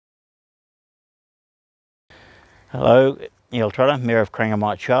Hello, Trotter, Mayor of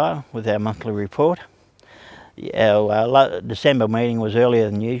Corangamite Shire, with our monthly report. Our December meeting was earlier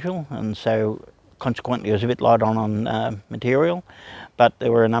than usual, and so consequently it was a bit light on material, but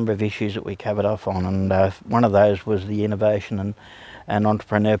there were a number of issues that we covered off on, and one of those was the innovation and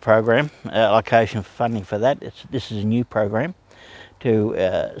entrepreneur program. Allocation for funding for that. This is a new program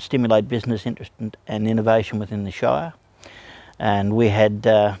to stimulate business interest and innovation within the Shire, and we had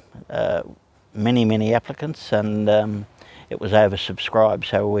many applicants, and it was oversubscribed,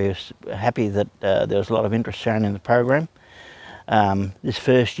 so we're happy that there was a lot of interest shown in the program. This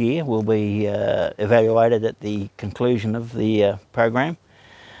first year will be evaluated at the conclusion of the program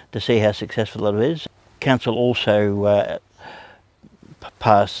to see how successful it is. Council also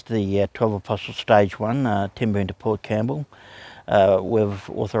passed the 12 Apostles Stage 1, Timboon to Port Campbell. We've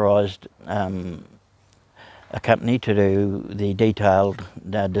authorised a company to do the detailed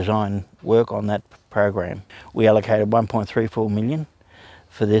design work on that program. We allocated 1.34 million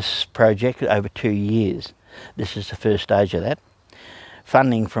for this project over 2 years. This is the first stage of that.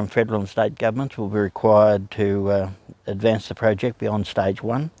 Funding from federal and state governments will be required to advance the project beyond stage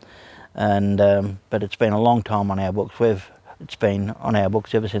 1, but it's been a long time on our books. It's been on our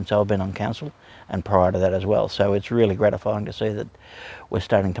books ever since I've been on council, and prior to that as well. So it's really gratifying to see that we're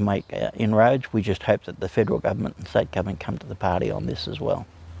starting to make inroads. We just hope that the federal government and state government come to the party on this as well.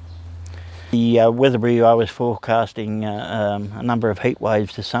 The weather bureau, I was forecasting a number of heat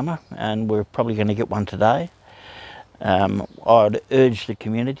waves this summer, and we're probably going to get one today. I'd urge the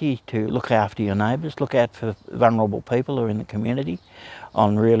community to look after your neighbours, look out for vulnerable people who are in the community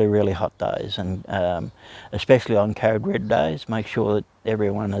on really hot days, and especially on code red days. Make sure that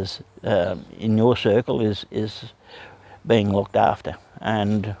everyone is in your circle is being looked after.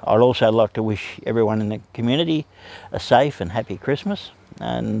 And I'd also like to wish everyone in the community a safe and happy Christmas,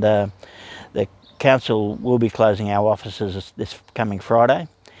 and the council will be closing our offices this coming Friday,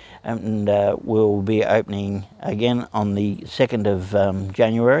 and we'll be opening again on the 2nd of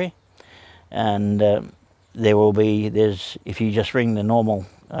January, and if you just ring the normal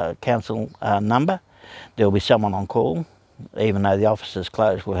council number, there'll be someone on call. Even though the office is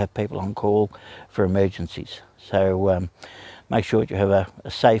closed, we'll have people on call for emergencies. So make sure that you have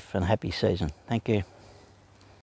a safe and happy season. Thank you.